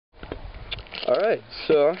Alright,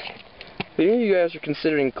 so if any of you guys are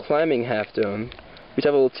considering climbing Half Dome, we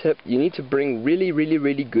have a little tip. You need to bring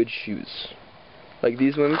really good shoes. Like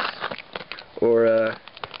these ones, or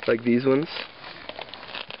like these ones.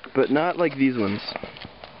 But not like these ones.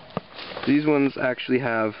 These ones actually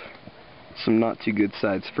have some not too good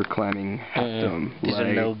sides for climbing Half Dome. These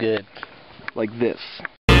are no good. Like this.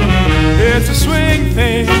 It's a swing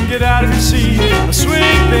thing, get out of your seat. A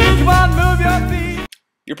swing thing, come on, move your feet.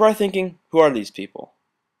 You're probably thinking, who are these people?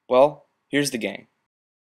 Well, here's the gang.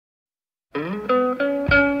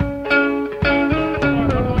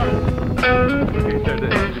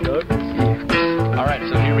 Alright,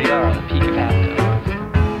 so here we are on the peak of Half Dome.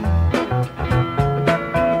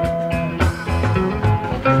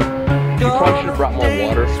 You probably should have brought more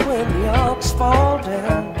water. When the Alps fall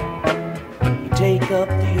down, you take up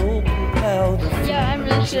the open cloud. Yeah, I'm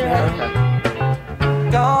really sure.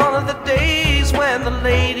 Gone are the days when the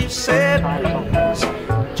ladies said please,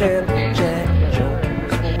 gentle